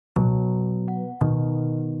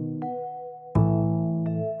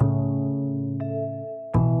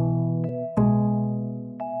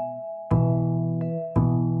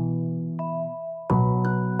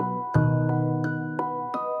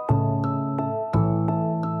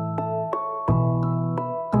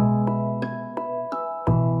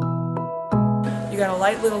got a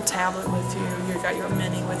light little tablet with you, you've got your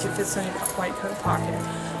mini with you, fits in your white coat pocket.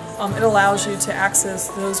 It allows you to access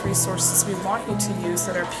those resources we want you to use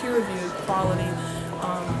that are peer-reviewed, quality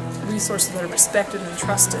resources that are respected and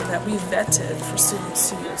trusted, that we vetted for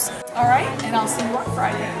students to use. All right, and I'll see you on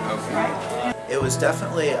Friday. Okay. Right? It was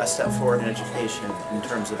definitely a step forward in education in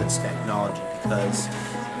terms of its technology because,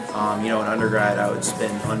 you know, in undergrad I would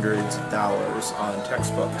spend hundreds of dollars on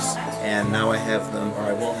textbooks, and now I have them, or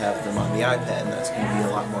I will have them on the iPad, and that's going to be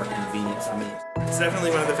a lot more convenient for me. It's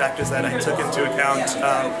definitely one of the factors that I took into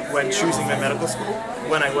account when choosing my medical school.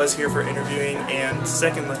 When I was here for interviewing and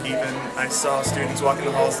second look even, I saw students walking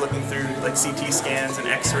the halls looking through like CT scans and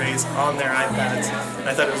x-rays on their iPads, and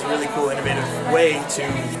I thought it was a really cool, innovative way to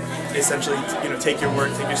essentially, you know, take your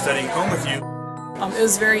work, take your studying home with you. It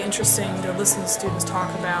was very interesting to listen to students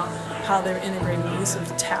talk about how they're integrating the use of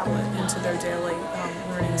the tablet into their daily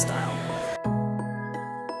learning style.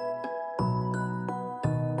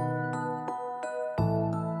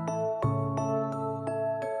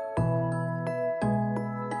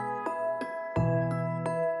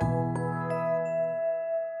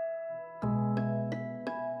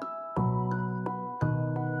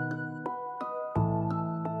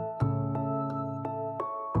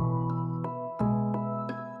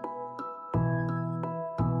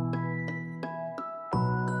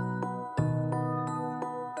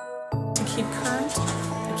 To keep current,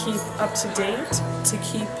 to keep up to date, to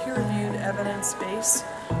keep peer-reviewed evidence-based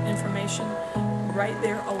information right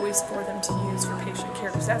there always for them to use for patient care,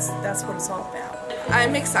 because that's what it's all about.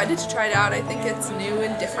 I'm excited to try it out. I think it's new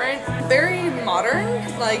and different. Very modern,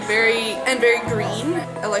 like very green.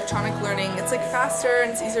 Electronic learning, it's like faster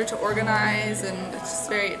and it's easier to organize, and it's just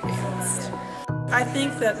very advanced. I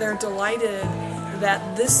think that they're delighted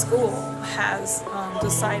that this school has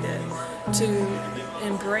decided to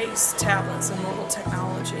embrace tablets and mobile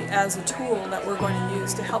technology as a tool that we're going to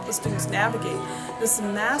use to help the students navigate this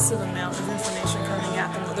massive amount of information coming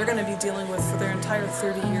at them that they're going to be dealing with for their entire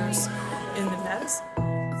 30 years in medicine.